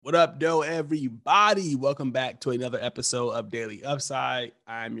What up, though, everybody? Welcome back to another episode of Daily Upside.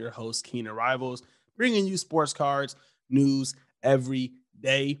 I'm your host, Keenan Rivals, bringing you sports cards news every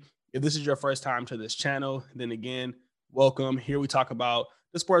day. If this is your first time to this channel, then again, welcome. Here we talk about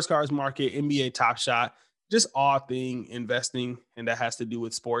the sports cards market, NBA Top Shot, just all thing investing, and that has to do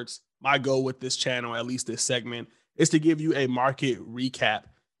with sports. My goal with this channel, at least this segment, is to give you a market recap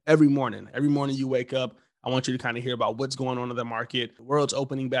every morning. Every morning you wake up, I want you to kind of hear about what's going on in the market. The world's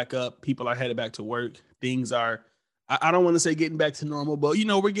opening back up. People are headed back to work. Things are, I don't want to say getting back to normal, but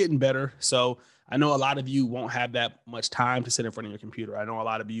we're getting better. So I know a lot of you won't have that much time to sit in front of your computer. I know a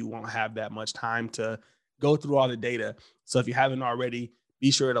lot of you won't have that much time to go through all the data. So if you haven't already, be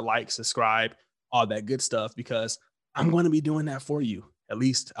sure to like, subscribe, all that good stuff, because I'm going to be doing that for you. At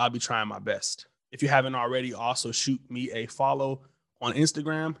least I'll be trying my best. If you haven't already, also shoot me a follow on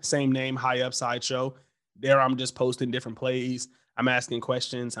Instagram, same name, High Upside Show. There, I'm just posting different plays. I'm asking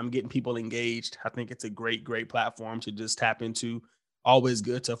questions. I'm getting people engaged. I think it's a great platform to just tap into. Always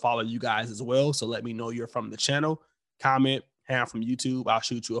good to follow you guys as well. So let me know you're from the channel. Comment, hey, I'm from YouTube. I'll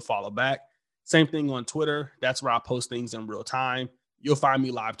shoot you a follow back. Same thing on Twitter. That's where I post things in real time. You'll find me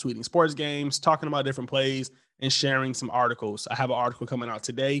live tweeting sports games, talking about different plays, and sharing some articles. I have an article coming out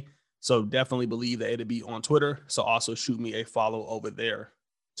today, so definitely believe that it'll be on Twitter. So also shoot me a follow over there.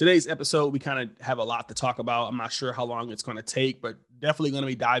 Today's episode, we kind of have a lot to talk about. I'm not sure how long it's going to take, but definitely going to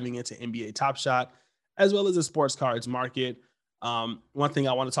be diving into NBA Top Shot as well as the sports cards market. One thing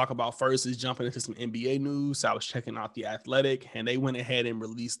I want to talk about first is jumping into some NBA news. I was checking out The Athletic, and they went ahead and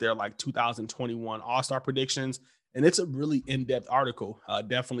released their 2021 All-Star predictions, and it's a really in-depth article.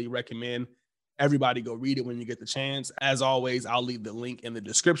 Definitely recommend everybody go read it when you get the chance. As always, I'll leave the link in the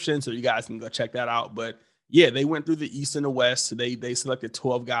description so you guys can go check that out. But yeah, they went through the East and the West. They selected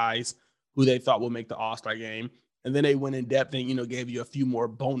 12 guys who they thought will make the All-Star game. And then they went in depth and, gave you a few more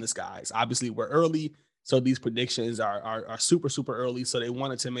bonus guys. Obviously, we're early, so these predictions are super early. So they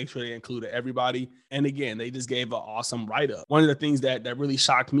wanted to make sure they included everybody. And again, they just gave an awesome write-up. One of the things that really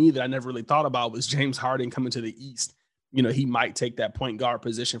shocked me that I never really thought about was James Harden coming to the East. He might take that point guard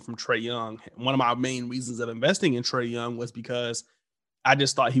position from Trae Young. One of my main reasons of investing in Trae Young was because I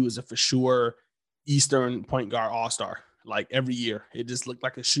just thought he was a for sure Eastern point guard all-star. Like every year, it just looked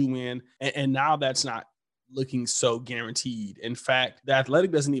like a shoe in. And now that's not looking so guaranteed. In fact, the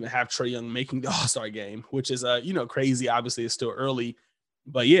Athletic doesn't even have Trae Young making the All-Star game, which is crazy. Obviously, it's still early.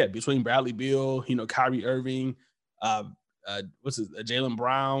 But yeah, between Bradley Beal, Kyrie Irving, Jaylen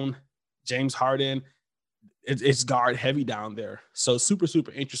Brown, James Harden, it's guard heavy down there. So super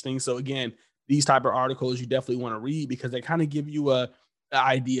interesting. So again, these type of articles you definitely want to read because they kind of give you an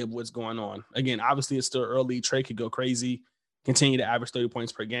idea of what's going on. Again, obviously it's still early. Trae could go crazy, continue to average 30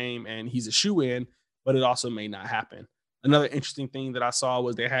 points per game, and he's a shoe in, but it also may not happen. Another interesting thing that I saw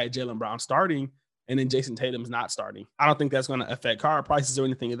was they had Jaylen Brown starting and then Jason Tatum's not starting. I don't think that's going to affect card prices or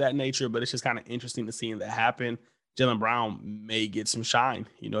anything of that nature, but it's just kind of interesting to see that happen. Jaylen Brown may get some shine,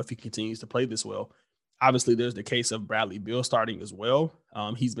 if he continues to play this well. Obviously, there's the case of Bradley Beal starting as well.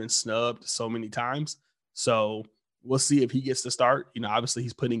 He's been snubbed so many times. So we'll see if he gets to start. Obviously,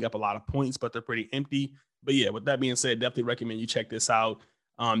 he's putting up a lot of points, but they're pretty empty. But yeah, with that being said, definitely recommend you check this out.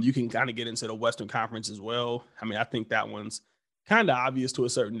 You can kind of get into the Western Conference as well. I mean, I think that one's kind of obvious to a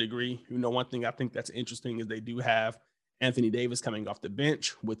certain degree. One thing I think that's interesting is they do have Anthony Davis coming off the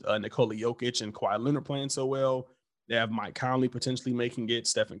bench with Nikola Jokic and Kawhi Leonard playing so well. They have Mike Conley potentially making it,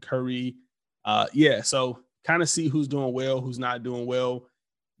 Stephen Curry. So kind of see who's doing well, who's not doing well.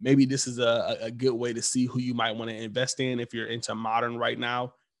 Maybe this is a good way to see who you might want to invest in if you're into modern right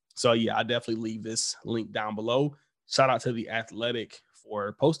now. So yeah, I definitely leave this link down below. Shout out to The Athletic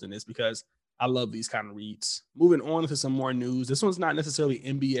for posting this because I love these kind of reads. Moving on to some more news. This one's not necessarily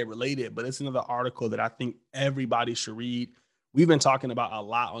NBA related, but it's another article that I think everybody should read. We've been talking about a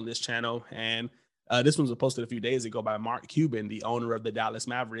lot on this channel, and this one was posted a few days ago by Mark Cuban, the owner of the Dallas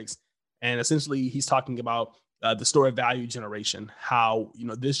Mavericks. And essentially, he's talking about the store value generation, how,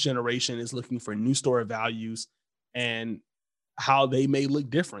 this generation is looking for new store values and how they may look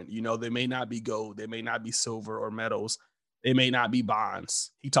different. They may not be gold, they may not be silver or metals, they may not be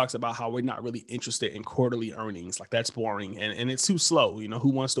bonds. He talks about how we're not really interested in quarterly earnings. Like that's boring and it's too slow. Who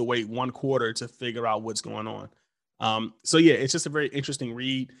wants to wait one quarter to figure out what's going on? So yeah, it's just a very interesting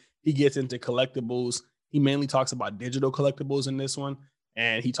read. He gets into collectibles. He mainly talks about digital collectibles in this one.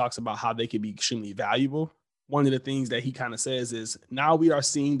 And he talks about how they can be extremely valuable. One of the things that he kind of says is now we are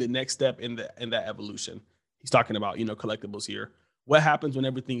seeing the next step in that evolution. He's talking about, collectibles here. What happens when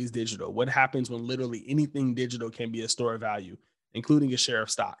everything is digital? What happens when literally anything digital can be a store of value, including a share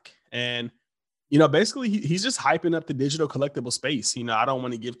of stock? And, Basically he's just hyping up the digital collectible space. I don't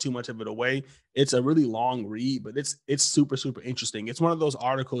want to give too much of it away. It's a really long read, but it's super, super interesting. It's one of those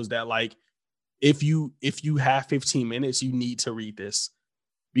articles that, like, if you have 15 minutes, you need to read this,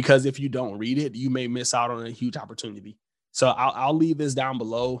 because if you don't read it, you may miss out on a huge opportunity. So I'll leave this down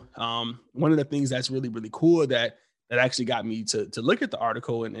below. One of the things that's really, really cool that actually got me to look at the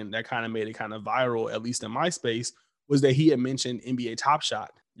article, and that kind of made it kind of viral, at least in my space, was that he had mentioned NBA Top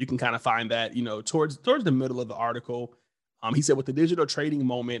Shot. You can kind of find that, towards the middle of the article. He said, with the digital trading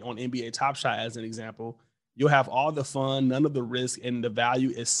moment on NBA Top Shot as an example, you'll have all the fun, none of the risk, and the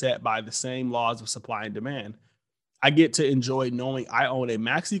value is set by the same laws of supply and demand. I get to enjoy knowing I own a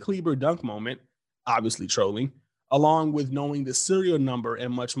Maxi Kleber dunk moment, obviously trolling, along with knowing the serial number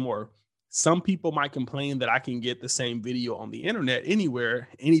and much more. Some people might complain that I can get the same video on the internet anywhere,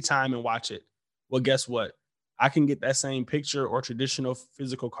 anytime, and watch it. Well, guess what? I can get that same picture or traditional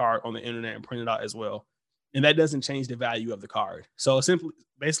physical card on the internet and print it out as well. And that doesn't change the value of the card. So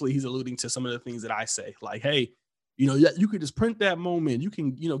basically, he's alluding to some of the things that I say, like, hey, you could just print that moment. You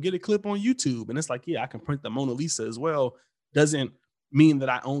can, get a clip on YouTube. And it's like, yeah, I can print the Mona Lisa as well. Doesn't mean that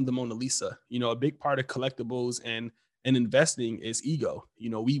I own the Mona Lisa. A big part of collectibles and investing is ego.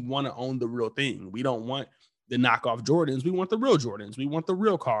 We want to own the real thing. We don't want the knockoff Jordans. We want the real Jordans. We want the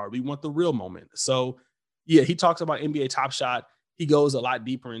real card. We want the real moment. So yeah, he talks about NBA Top Shot. He goes a lot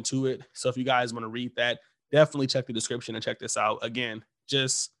deeper into it. So if you guys want to read that, definitely check the description and check this out. Again,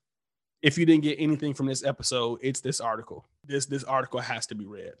 just if you didn't get anything from this episode, it's this article. This article has to be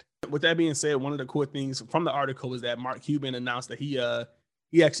read. With that being said, one of the cool things from the article is that Mark Cuban announced that he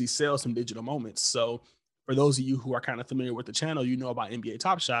actually sells some digital moments. So for those of you who are kind of familiar with the channel, about NBA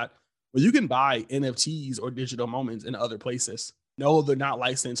Top Shot, where you can buy NFTs or digital moments in other places. No, they're not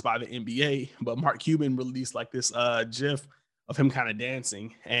licensed by the NBA, but Mark Cuban released like this GIF of him kind of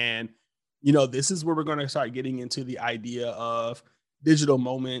dancing. And, this is where we're going to start getting into the idea of digital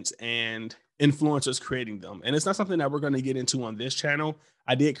moments and influencers creating them. And it's not something that we're going to get into on this channel.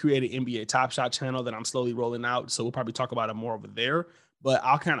 I did create an NBA Top Shot channel that I'm slowly rolling out. So we'll probably talk about it more over there, but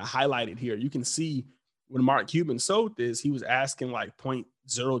I'll kind of highlight it here. You can see when Mark Cuban sold this, he was asking like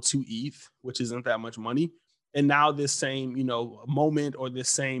 0.02 ETH, which isn't that much money. And now this same, moment or this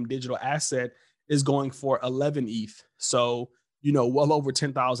same digital asset is going for 11 ETH. So, well over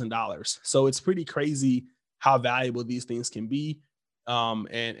 $10,000. So it's pretty crazy how valuable these things can be,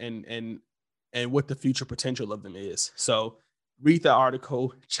 and what the future potential of them is. So read the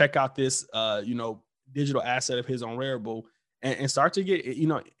article, check out this, digital asset of his on Rarible, and start to get,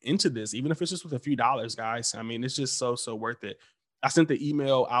 into this, even if it's just with a few dollars, guys. I mean, it's just so worth it. I sent the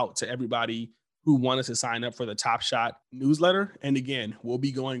email out to everybody who wanted to sign up for the Top Shot newsletter. And again, we'll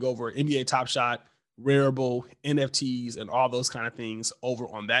be going over NBA Top Shot, Rarible, NFTs, and all those kind of things over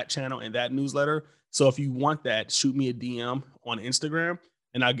on that channel and that newsletter. So if you want that, shoot me a DM on Instagram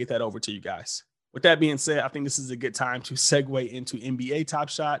and I'll get that over to you guys. With that being said, I think this is a good time to segue into NBA Top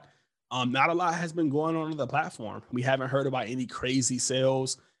Shot. Not a lot has been going on the platform. We haven't heard about any crazy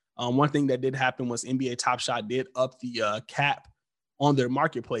sales. One thing that did happen was NBA Top Shot did up the cap on their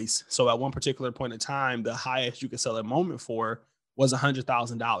marketplace. So at one particular point in time, the highest you could sell a moment for was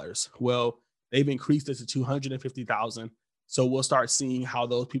 $100,000. Well, they've increased it to 250,000. So we'll start seeing how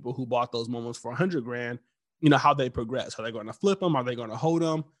those people who bought those moments for 100 grand, how they progress. Are they going to flip them? Are they going to hold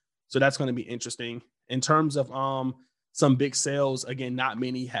them? So that's going to be interesting. In terms of some big sales, again, not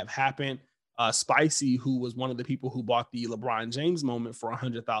many have happened. Spicy, who was one of the people who bought the LeBron James moment for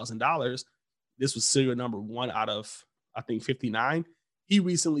 $100,000, this was serial number 1 out of, I think, 59. He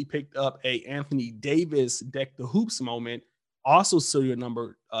recently picked up a Anthony Davis Deck the Hoops moment, also serial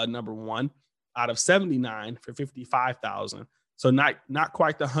number 1 out of 79 for 55,000. So not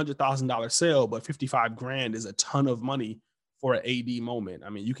quite the $100,000 sale, but 55 grand is a ton of money for an AD moment. I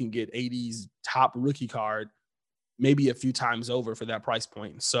mean, you can get AD's top rookie card maybe a few times over for that price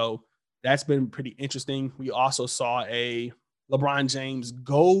point. So that's been pretty interesting. We also saw a LeBron James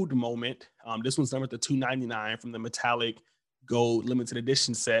gold moment. This one's numbered to 299 from the metallic gold limited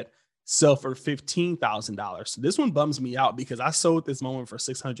edition set, sell for $15,000. So this one bums me out because I sold this moment for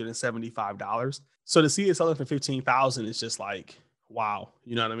 $675. So to see it selling for $15,000 is just like, wow.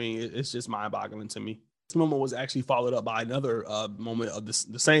 You know what I mean? It's just mind boggling to me. This moment was actually followed up by another moment of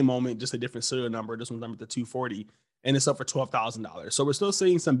the same moment, just a different serial number. This one's numbered to 240 and it's up for $12,000. So we're still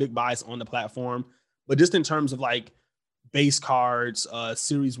seeing some big buys on the platform, but just in terms of like base cards,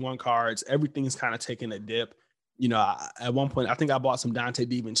 series 1 cards, everything's kind of taking a dip. At one point, I think I bought some Dante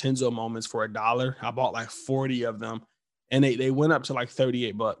DiVincenzo moments for $1. I bought like 40 of them and they went up to like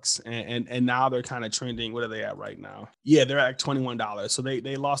 $38, and now they're kind of trending. What are they at right now? Yeah, they're at $21. So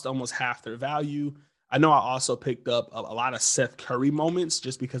they lost almost half their value. I know I also picked up a lot of Seth Curry moments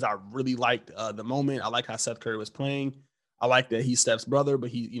just because I really liked the moment. I like how Seth Curry was playing. I like that he's Steph's brother, but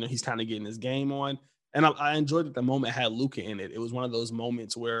he's kind of getting his game on. And I enjoyed that the moment had Luka in it. It was one of those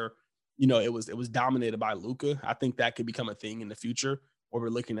moments where, it was dominated by Luka. I think that could become a thing in the future where we're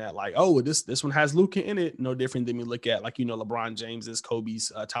looking at like, oh, this one has Luka in it. No different than we look at like, LeBron James's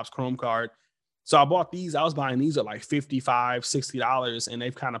Kobe's Topps Chrome card. So I bought these. I was buying these at like $55, $60, and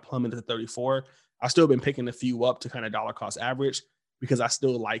they've kind of plummeted to 34. I've still been picking a few up to kind of dollar cost average because I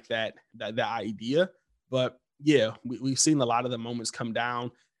still like that idea. But yeah, we've seen a lot of the moments come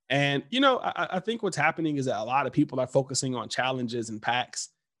down. And, I think what's happening is that a lot of people are focusing on challenges and packs.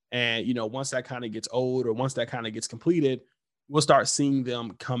 And, once that kind of gets old or once that kind of gets completed, we'll start seeing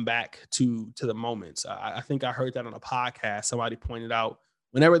them come back to the moments. I think I heard that on a podcast. Somebody pointed out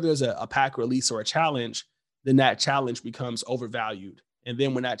whenever there's a pack release or a challenge, then that challenge becomes overvalued. And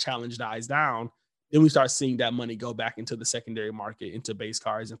then when that challenge dies down, then we start seeing that money go back into the secondary market, into base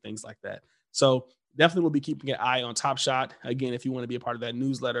cards and things like that. So definitely we'll be keeping an eye on Top Shot. Again, if you want to be a part of that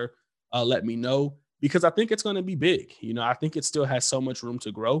newsletter, let me know because I think it's going to be big. I think it still has so much room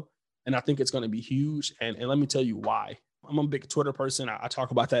to grow and I think it's going to be huge. And let me tell you why. I'm a big Twitter person. I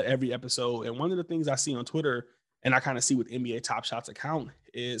talk about that every episode. And one of the things I see on Twitter and I kind of see with NBA Top Shots account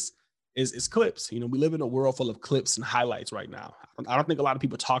is clips. We live in a world full of clips and highlights right now. I don't think a lot of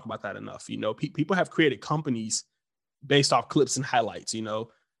people talk about that enough. People have created companies based off clips and highlights.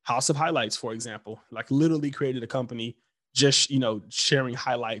 House of Highlights, for example, like literally created a company just sharing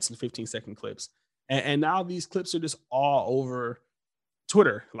highlights and 15-second clips. And now these clips are just all over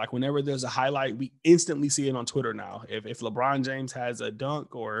Twitter. Like whenever there's a highlight, we instantly see it on Twitter now. If LeBron James has a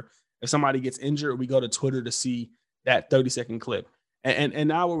dunk or if somebody gets injured, we go to Twitter to see that 30-second clip. And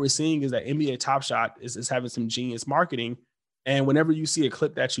now what we're seeing is that NBA Top Shot is having some genius marketing. And whenever you see a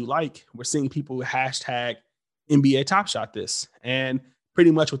clip that you like, we're seeing people hashtag NBA Top Shot this. And pretty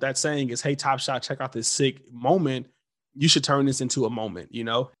much what that's saying is, hey, Top Shot, check out this sick moment. You should turn this into a moment,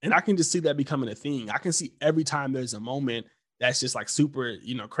 And I can just see that becoming a thing. I can see every time there's a moment that's just like super,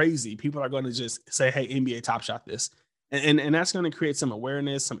 crazy, people are going to just say, hey, NBA Top Shot this. And that's going to create some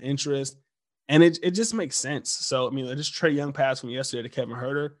awareness, some interest. And it just makes sense. So, just Trae Young pass from yesterday to Kevin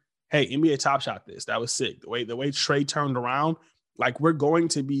Huerter. Hey, NBA Top Shot this. That was sick. The way Trae turned around, like we're going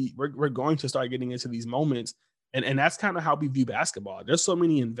to start getting into these moments. And that's kind of how we view basketball. There's so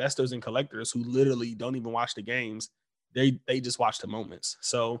many investors and collectors who literally don't even watch the games. They just watch the moments.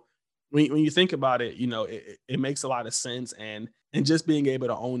 So when you think about it, it makes a lot of sense. And just being able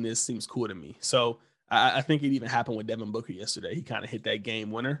to own this seems cool to me. So I think it even happened with Devin Booker yesterday. He kind of hit that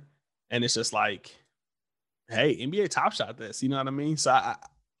game winner. And it's just like, hey, NBA Top Shot this. You know what I mean? So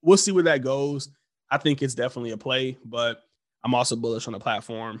we'll see where that goes. I think it's definitely a play, but I'm also bullish on the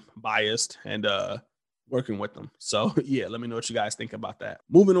platform, biased, and working with them. So yeah, let me know what you guys think about that.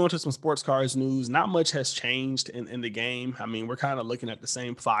 Moving on to some sports cards news. Not much has changed in the game. We're kind of looking at the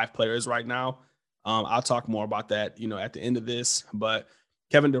same 5 players right now. I'll talk more about that, at the end of this. But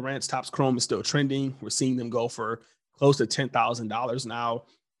Kevin Durant's Topps Chrome is still trending. We're seeing them go for close to $10,000 now.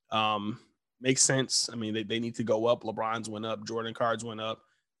 Makes sense. They need to go up. LeBron's went up. Jordan cards went up.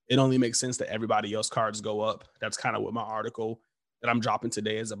 It only makes sense that everybody else cards go up. That's kind of what my article that I'm dropping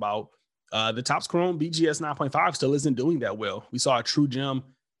today is about. The Topps Chrome BGS 9.5 still isn't doing that well. We saw a true gem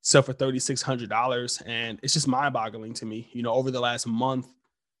sell for $3,600, and it's just mind-boggling to me. Over the last month,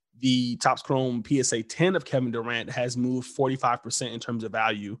 the Topps Chrome PSA 10 of Kevin Durant has moved 45% in terms of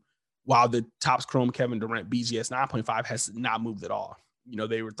value, while the Topps Chrome Kevin Durant BGS 9.5 has not moved at all.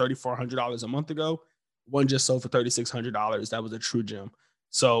 They were $3,400 a month ago. One just sold for $3,600. That was a true gem.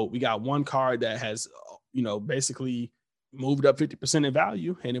 So we got one card that has, basically moved up 50% in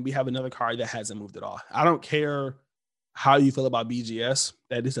value. And then we have another card that hasn't moved at all. I don't care how you feel about BGS.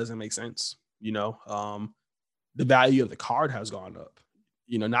 That just doesn't make sense. The value of the card has gone up,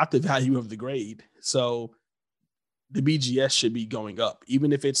 not the value of the grade. So the BGS should be going up,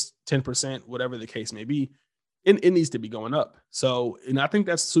 even if it's 10%, whatever the case may be. It needs to be going up. So, and I think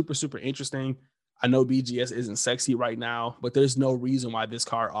that's super, super interesting. I know BGS isn't sexy right now, but there's no reason why this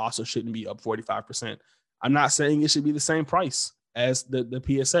card also shouldn't be up 45%. I'm not saying it should be the same price as the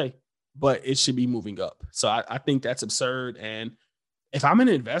PSA, but it should be moving up. So I think that's absurd. And if I'm an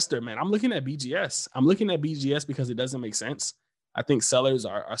investor, man, I'm looking at BGS. I'm looking at BGS because it doesn't make sense. I think sellers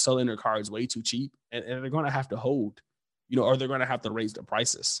are selling their cards way too cheap, and they're going to have to hold, or they're going to have to raise the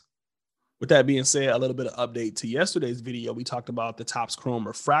prices. With that being said, a little bit of update to yesterday's video. We talked about the Topps Chrome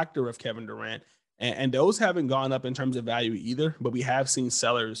refractor of Kevin Durant, And those haven't gone up in terms of value either, but we have seen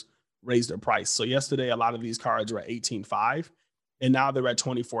sellers raise their price. So yesterday, a lot of these cards were at 18.5, and now they're at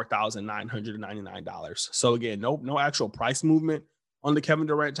 $24,999. So again, no actual price movement on the Kevin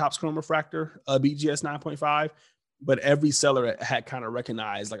Durant Topps Chrome Refractor BGS 9.5, but every seller had kind of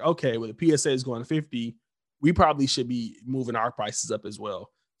recognized like, okay, well, the PSA is going 50, we probably should be moving our prices up as well.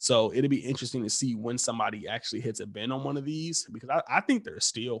 So it'll be interesting to see when somebody actually hits a bin on one of these, because I think they're a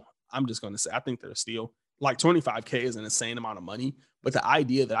steal. I'm just going to say, I think they're a steal. Like 25K is an insane amount of money, but the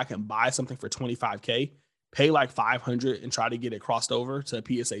idea that I can buy something for 25K, pay like 500 and try to get it crossed over to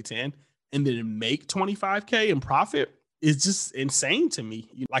a PSA 10 and then make 25K in profit is just insane to me.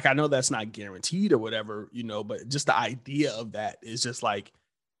 Like, I know that's not guaranteed or whatever, but just the idea of that is just like,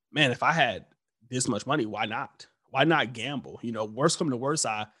 man, if I had this much money, why not? Why not gamble? Worst come to worst,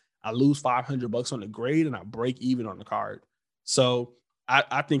 I lose $500 on the grade and I break even on the card. So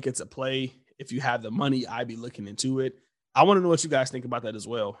I think it's a play. If you have the money, I'd be looking into it. I want to know what you guys think about that as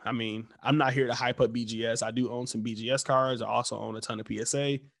well. I mean, I'm not here to hype up BGS. I do own some BGS cards. I also own a ton of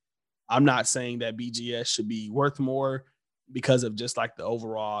PSA. I'm not saying that BGS should be worth more because of just like the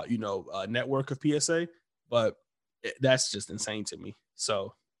overall, network of PSA, but that's just insane to me.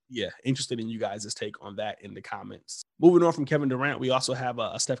 So yeah, interested in you guys' take on that in the comments. Moving on from Kevin Durant, we also have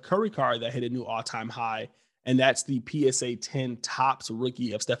a Steph Curry card that hit a new all-time high, and that's the PSA 10 Topps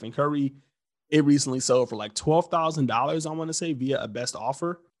rookie of Stephen Curry. It recently sold for like $12,000, I want to say, via a best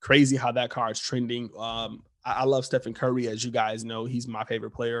offer. Crazy how that card's trending. I love Stephen Curry. As you guys know, he's my favorite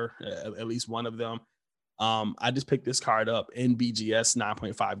player, at least one of them. I just picked this card up in BGS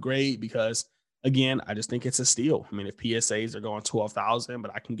 9.5 grade because, again, I just think it's a steal. I mean, if PSAs are going 12,000,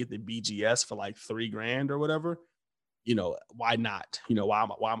 but I can get the BGS for like $3,000 or whatever, why not?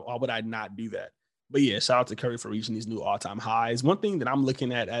 Why would I not do that? But yeah, shout out to Curry for reaching these new all-time highs. One thing that I'm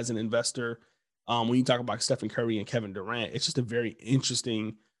looking at as an investor, when you talk about Stephen Curry and Kevin Durant, it's just a very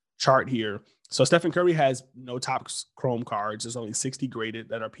interesting chart here. So Stephen Curry has no Topps Chrome cards. There's only 60 graded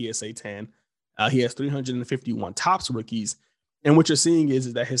that are PSA 10. He has 351 Topps rookies. And what you're seeing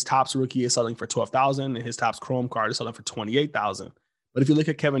is that his Topps rookie is selling for $12,000 and his Topps Chrome card is selling for $28,000. But if you look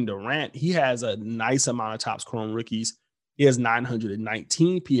at Kevin Durant, he has a nice amount of Topps Chrome rookies. He has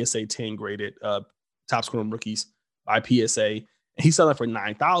 919 PSA 10 graded Topps Chrome rookies by PSA, and he's selling for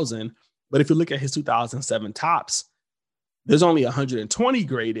 $9,000. But if you look at his 2007 Topps, there's only 120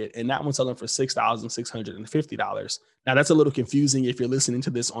 graded, and that one's selling for $6,650. Now, that's a little confusing if you're listening to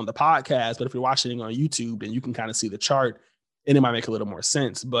this on the podcast, but if you're watching it on YouTube, then you can kind of see the chart, and it might make a little more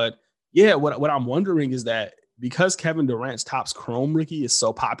sense. But yeah, what I'm wondering is that because Kevin Durant's Topps Chrome rookie is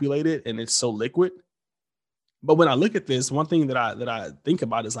so populated and it's so liquid, but when I look at this, one thing that I think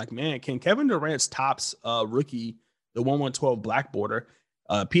about is like, man, can Kevin Durant's Topps rookie, the 1112 black border,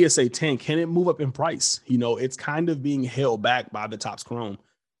 PSA 10, can it move up in price? It's kind of being held back by the Topps Chrome.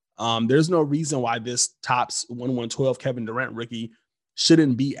 There's no reason why this Topps 1112 Kevin Durant rookie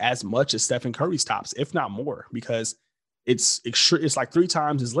shouldn't be as much as Stephen Curry's Topps, if not more, because it's like 3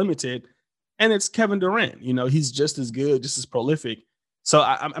 times as limited, and it's Kevin Durant. He's just as good, just as prolific. So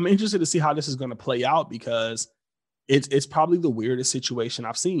I'm interested to see how this is going to play out, because it's probably the weirdest situation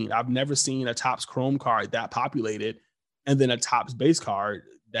I've seen. I've never seen a Topps Chrome card that populated and then a Topps base card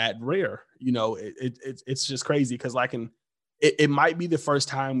that rare. It's just crazy, because it might be the first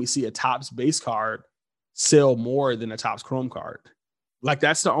time we see a Topps base card sell more than a Topps Chrome card. Like,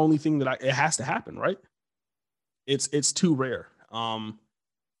 that's the only thing that it has to happen, right? It's too rare.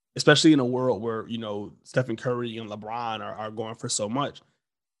 Especially in a world where, Stephen Curry and LeBron are going for so much.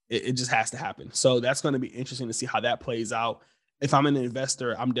 It just has to happen. So that's going to be interesting to see how that plays out. If I'm an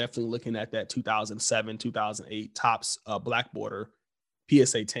investor, I'm definitely looking at that 2007, 2008 Topps black border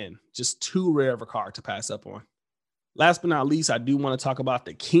PSA 10. Just too rare of a card to pass up on. Last but not least, I do want to talk about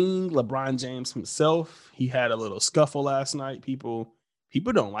the King, LeBron James himself. He had a little scuffle last night. People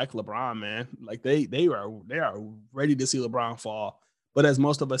don't like LeBron, man. Like, they are ready to see LeBron fall. But as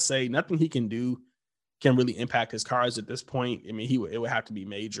most of us say, nothing he can do can really impact his cards at this point. I mean, it would have to be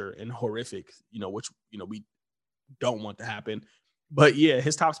major and horrific, which we don't want to happen. But yeah,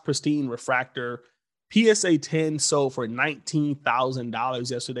 his Topps Pristine Refractor PSA 10 sold for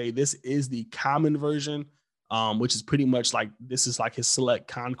 $19,000 yesterday. This is the common version, which is pretty much like, this is like his select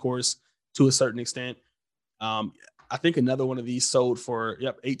concourse to a certain extent. I think another one of these sold for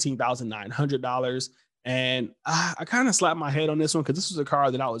 $18,900. And I kind of slapped my head on this one, because this was a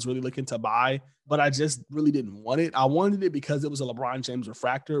card that I was really looking to buy, but I just really didn't want it. I wanted it because it was a LeBron James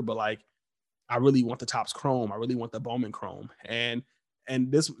refractor, but like, I really want the Topps Chrome. I really want the Bowman Chrome. And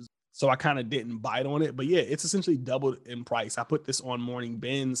this, so I kind of didn't bite on it. But yeah, it's essentially doubled in price. I put this on Morning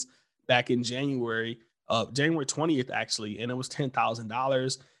Bins back in January 20th, actually, and it was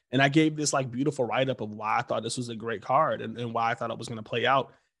 $10,000. And I gave this like beautiful write-up of why I thought this was a great card and why I thought it was going to play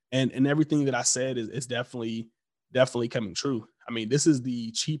out. And everything that I said is definitely coming true. I mean, this is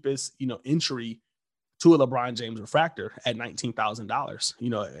the cheapest, entry to a LeBron James refractor at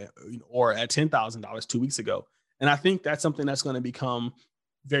 $19,000, or at $10,000 2 weeks ago. And I think that's something that's going to become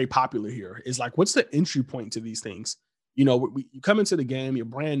very popular here is like, what's the entry point to these things? You come into the game, you're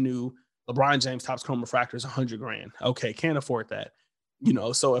brand new. LeBron James Topps Chrome refractor is $100,000. Okay, can't afford that.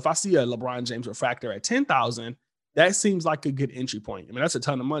 So if I see a LeBron James refractor at 10,000, that seems like a good entry point. I mean, that's a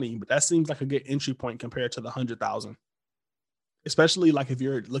ton of money, but that seems like a good entry point compared to the 100,000, especially like if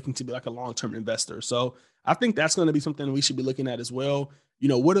you're looking to be like a long-term investor. So I think that's going to be something we should be looking at as well.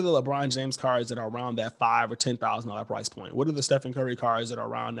 What are the LeBron James cards that are around that $5,000 or $10,000 price point? What are the Stephen Curry cards that are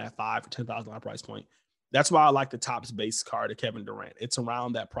around that $5,000 or $10,000 price point? That's why I like the Topps base card of Kevin Durant. It's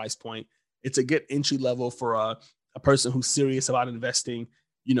around that price point. It's a good entry level for a person who's serious about investing,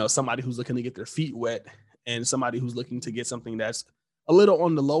 somebody who's looking to get their feet wet and somebody who's looking to get something that's a little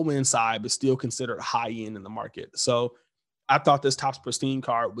on the low end side, but still considered high end in the market. So I thought this Topps Pristine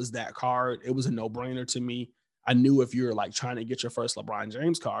card was that card. It was a no brainer to me. I knew if you're like trying to get your first LeBron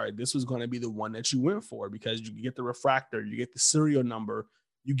James card, this was going to be the one that you went for because you get the refractor, you get the serial number,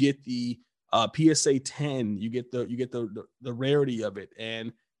 you get the PSA 10, you get the rarity of it,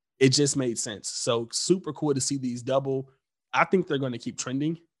 and it just made sense. So super cool to see these double. I think they're going to keep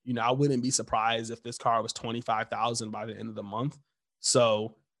trending. I wouldn't be surprised if this card was 25,000 by the end of the month.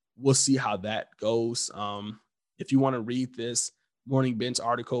 So we'll see how that goes. If you want to read this Morning Bench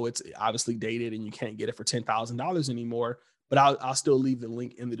article, it's obviously dated and you can't get it for $10,000 anymore, but I'll still leave the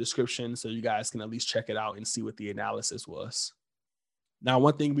link in the description so you guys can at least check it out and see what the analysis was. Now,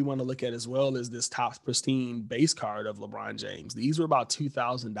 one thing we want to look at as well is this Topps Pristine base card of LeBron James. These were about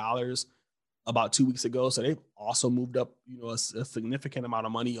 $2,000 about 2 weeks ago. So they've also moved up, a significant amount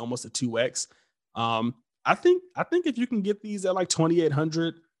of money, almost a 2x. I think if you can get these at like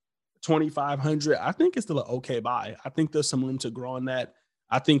 2,800, 2,500, I think it's still an okay buy. I think there's some room to grow on that.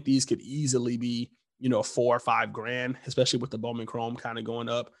 I think these could easily be, $4 or $5 grand, especially with the Bowman Chrome kind of going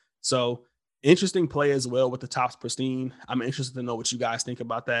up. So interesting play as well with the Topps Pristine. I'm interested to know what you guys think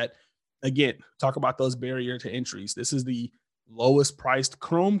about that. Again, talk about those barrier to entries. This is the lowest priced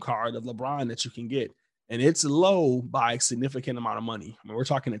Chrome card of LeBron that you can get. And it's low by a significant amount of money. I mean, we're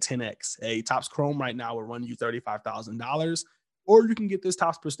talking a 10x. A Topps Chrome right now will run you $35,000. Or you can get this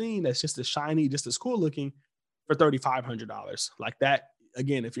Topps Pristine that's just as shiny, just as cool looking for $3,500. Like that,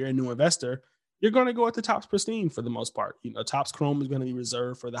 again, if you're a new investor, you're going to go at the Topps Pristine for the most part. Topps Chrome is going to be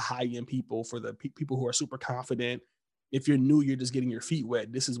reserved for the high-end people, for the people who are super confident. If you're new, you're just getting your feet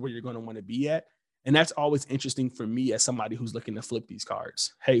wet. This is where you're going to want to be at. And that's always interesting for me as somebody who's looking to flip these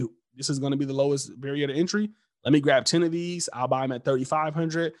cards. Hey, this is going to be the lowest barrier to entry. Let me grab 10 of these. I'll buy them at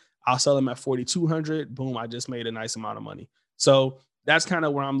 $3,500. I'll sell them at $4,200. Boom, I just made a nice amount of money. So that's kind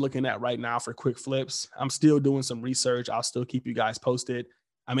of where I'm looking at right now for quick flips. I'm still doing some research. I'll still keep you guys posted.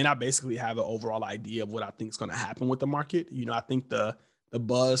 I mean, I basically have an overall idea of what I think is going to happen with the market. I think the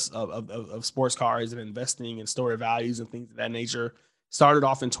buzz of sports cards and investing and store values and things of that nature started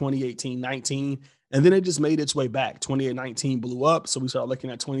off in 2018-19, and then it just made its way back. 2019 blew up, so we started looking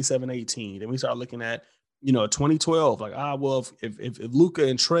at 27-18, and we started looking at 2012. Like, well, if Luka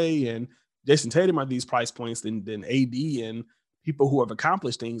and Trey and Jason Tatum are these price points, then AD and people who have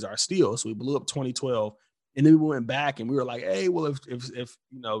accomplished things are still. So we blew up 2012. And then we went back and we were like, hey, well, if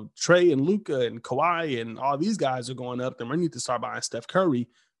Trey and Luka and Kawhi and all these guys are going up, then we need to start buying Steph Curry.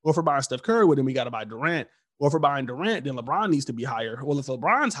 Or if we're buying Steph Curry, well, then we got to buy Durant. Or if we're buying Durant, then LeBron needs to be higher. Well, if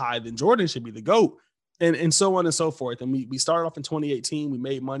LeBron's high, then Jordan should be the GOAT, and so on and so forth. And we started off in 2018, we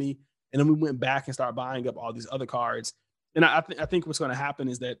made money, and then we went back and started buying up all these other cards. And I think what's going to happen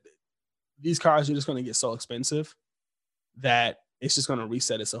is that these cards are just going to get so expensive that it's just going to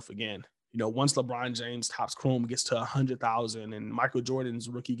reset itself again. Once LeBron James Topps Chrome gets to 100,000 and Michael Jordan's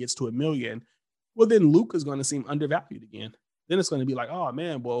rookie gets to 1 million, well, then Luka's going to seem undervalued again. Then it's going to be like, oh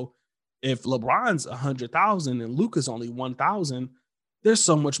man, well, if LeBron's 100,000 and Luka's only 1,000, there's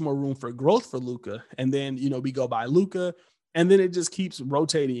so much more room for growth for Luka. And then, we go by Luka, and then it just keeps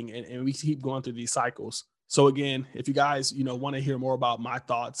rotating and we keep going through these cycles. So again, if you guys, want to hear more about my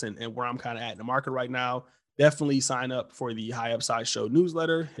thoughts and where I'm kind of at in the market right now, definitely sign up for the High Upside Show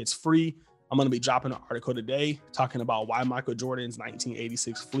newsletter. It's free. I'm going to be dropping an article today talking about why Michael Jordan's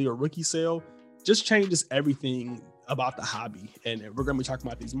 1986 Fleer rookie sale just changes everything about the hobby. And we're going to be talking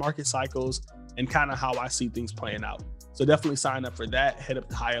about these market cycles and kind of how I see things playing out. So definitely sign up for that. Head up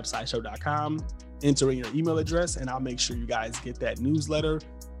to highupsideshow.com, enter in your email address, and I'll make sure you guys get that newsletter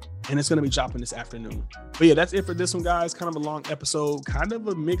and it's going to be dropping this afternoon. But yeah, that's it for this one, guys. Kind of a long episode, kind of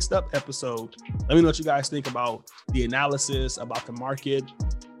a mixed up episode. Let me know what you guys think about the analysis, about the market,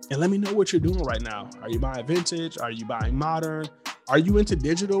 and let me know what you're doing right now. Are you buying vintage? Are you buying modern? Are you into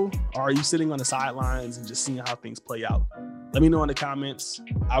digital? Or are you sitting on the sidelines and just seeing how things play out? Let me know in the comments.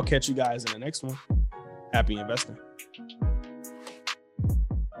 I'll catch you guys in the next one. Happy investing.